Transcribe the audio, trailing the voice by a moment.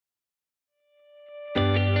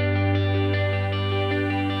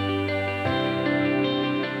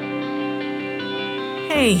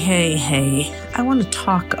Hey. I want to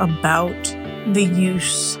talk about the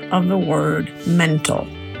use of the word mental,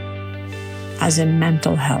 as in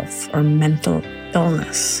mental health or mental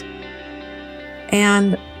illness.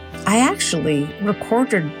 And I actually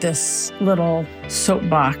recorded this little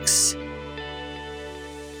soapbox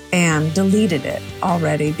and deleted it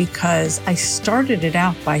already because I started it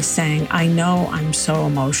out by saying, I know I'm so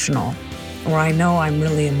emotional, or I know I'm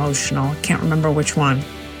really emotional. I can't remember which one.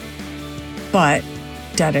 But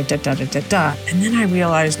da-da-da-da-da-da-da. And then I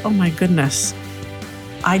realized, oh my goodness,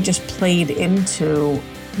 I just played into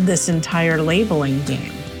this entire labeling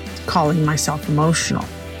game, calling myself emotional.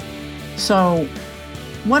 So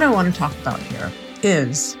what I want to talk about here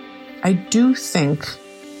is I do think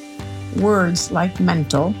words like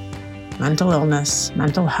mental illness,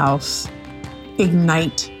 mental health,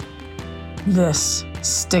 ignite this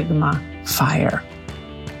stigma fire.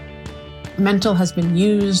 Mental has been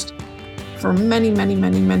used for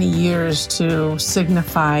many years to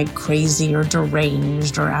signify crazy or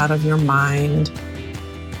deranged or out of your mind.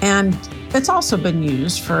 And it's also been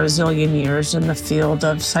used for a zillion years in the field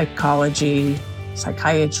of psychology,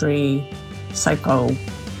 psychiatry,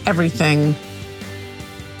 everything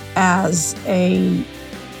as a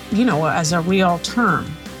real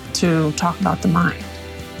term to talk about the mind.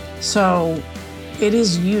 So it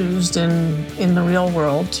is used in the real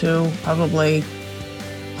world to probably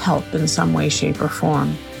help in some way, shape, or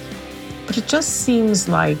form. But it just seems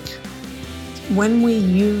like when we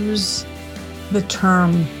use the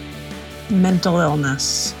term mental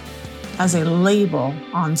illness as a label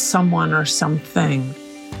on someone or something,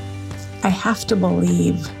 I have to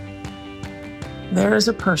believe there is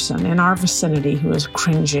a person in our vicinity who is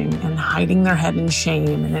cringing and hiding their head in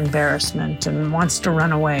shame and embarrassment and wants to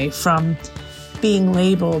run away from being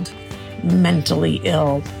labeled mentally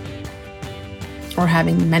ill or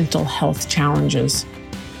having mental health challenges.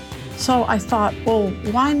 So I thought, well,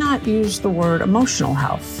 why not use the word emotional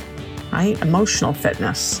health, right? Emotional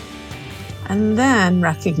fitness. And then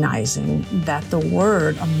recognizing that the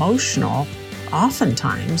word emotional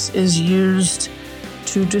oftentimes is used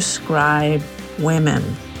to describe women,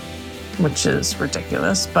 which is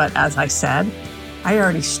ridiculous. But as I said, I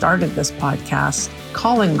already started this podcast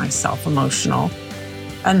calling myself emotional,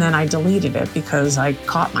 and then I deleted it because I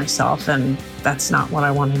caught myself, and that's not what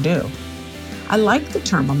I want to do. I like the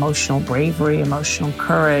term emotional bravery, emotional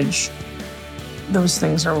courage. Those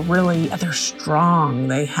things are they're strong.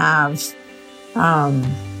 They have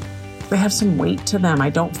some weight to them.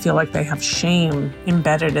 I don't feel like they have shame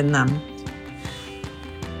embedded in them.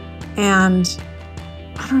 And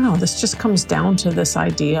I don't know, this just comes down to this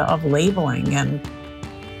idea of labeling and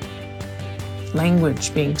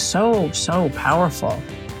language being so powerful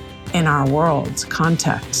in our world's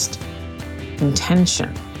context,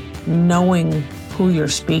 intention, knowing who you're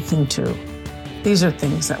speaking to. These are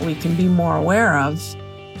things that we can be more aware of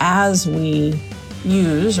as we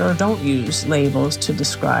use or don't use labels to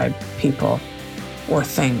describe people or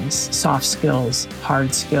things, soft skills,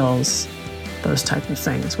 hard skills, those type of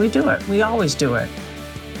things. We do it. We always do it.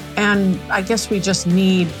 And I guess we just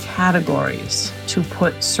need categories to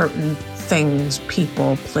put certain things,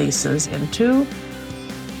 people, places into.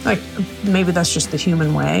 Like, maybe that's just the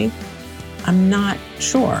human way. I'm not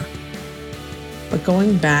sure. But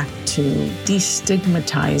going back to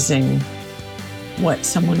destigmatizing what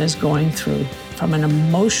someone is going through from an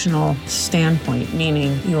emotional standpoint,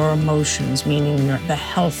 meaning your emotions, meaning the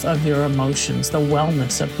health of your emotions, the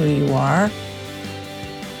wellness of who you are,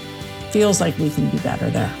 feels like we can be better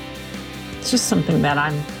there. It's just something that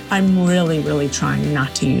I'm really trying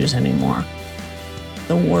not to use anymore.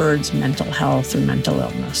 The words mental health or mental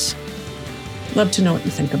illness. Love to know what you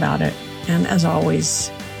think about it. And as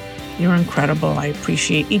always, you're incredible. I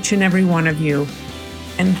appreciate each and every one of you.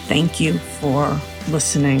 And thank you for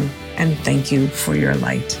listening. And thank you for your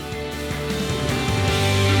light.